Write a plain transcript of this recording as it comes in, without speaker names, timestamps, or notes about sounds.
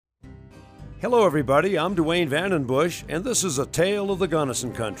Hello everybody, I'm Dwayne Vandenbush, and this is a tale of the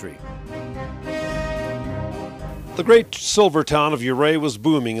Gunnison country. The great silver town of Ouray was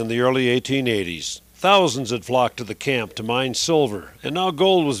booming in the early 1880s. Thousands had flocked to the camp to mine silver, and now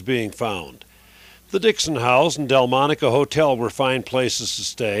gold was being found. The Dixon House and Delmonica Hotel were fine places to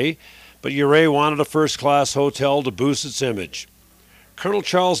stay, but Ouray wanted a first-class hotel to boost its image. Colonel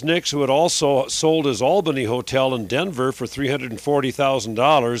Charles Nix, who had also sold his Albany Hotel in Denver for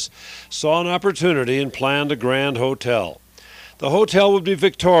 $340,000, saw an opportunity and planned a grand hotel. The hotel would be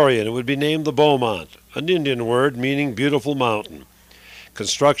Victorian. It would be named the Beaumont, an Indian word meaning beautiful mountain.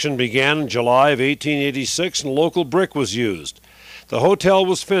 Construction began in July of 1886 and local brick was used. The hotel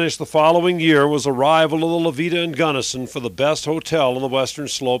was finished the following year, was a rival of the La Veta in Gunnison for the best hotel on the western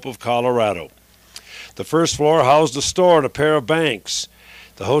slope of Colorado. The first floor housed a store and a pair of banks.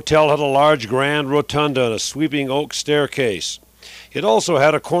 The hotel had a large grand rotunda and a sweeping oak staircase. It also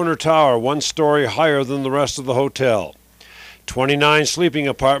had a corner tower 1 story higher than the rest of the hotel. 29 sleeping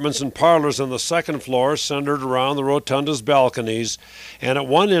apartments and parlors on the second floor centered around the rotunda's balconies, and at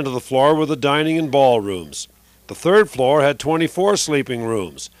one end of the floor were the dining and ballrooms. The third floor had 24 sleeping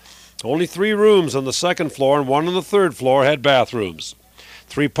rooms. Only 3 rooms on the second floor and 1 on the third floor had bathrooms.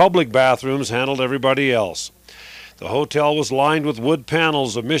 3 public bathrooms handled everybody else. The hotel was lined with wood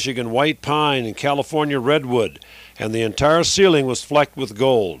panels of Michigan white pine and California redwood, and the entire ceiling was flecked with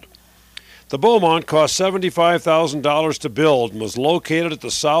gold. The Beaumont cost $75,000 to build and was located at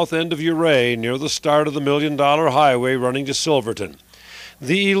the south end of Ouray near the start of the $1 million highway running to Silverton.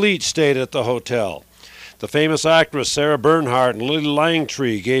 The elite stayed at the hotel. The famous actress Sarah Bernhardt and Lily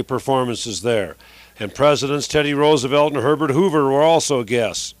Langtry gave performances there, and Presidents Teddy Roosevelt and Herbert Hoover were also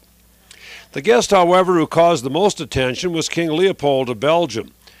guests. The guest, however, who caused the most attention was King Leopold of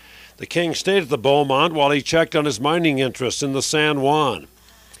Belgium. The king stayed at the Beaumont while he checked on his mining interests in the San Juan.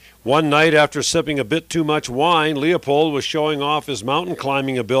 One night, after sipping a bit too much wine, Leopold was showing off his mountain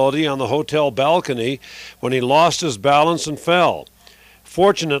climbing ability on the hotel balcony when he lost his balance and fell.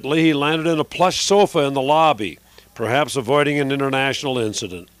 Fortunately, he landed in a plush sofa in the lobby, perhaps avoiding an international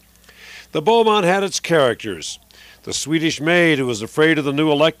incident. The Beaumont had its characters. The Swedish maid who was afraid of the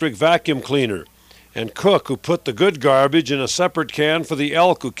new electric vacuum cleaner, and cook who put the good garbage in a separate can for the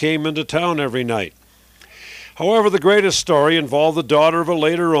elk who came into town every night. However, the greatest story involved the daughter of a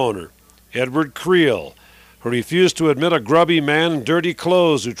later owner, Edward Creel, who refused to admit a grubby man in dirty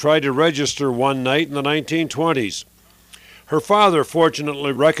clothes who tried to register one night in the 1920s. Her father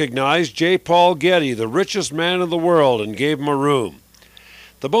fortunately recognized J. Paul Getty, the richest man in the world, and gave him a room.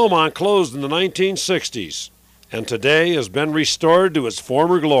 The Beaumont closed in the 1960s, and today has been restored to its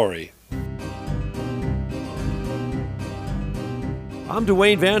former glory. I'm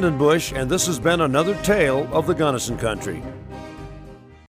Dwayne Vandenbush, and this has been another tale of the Gunnison country.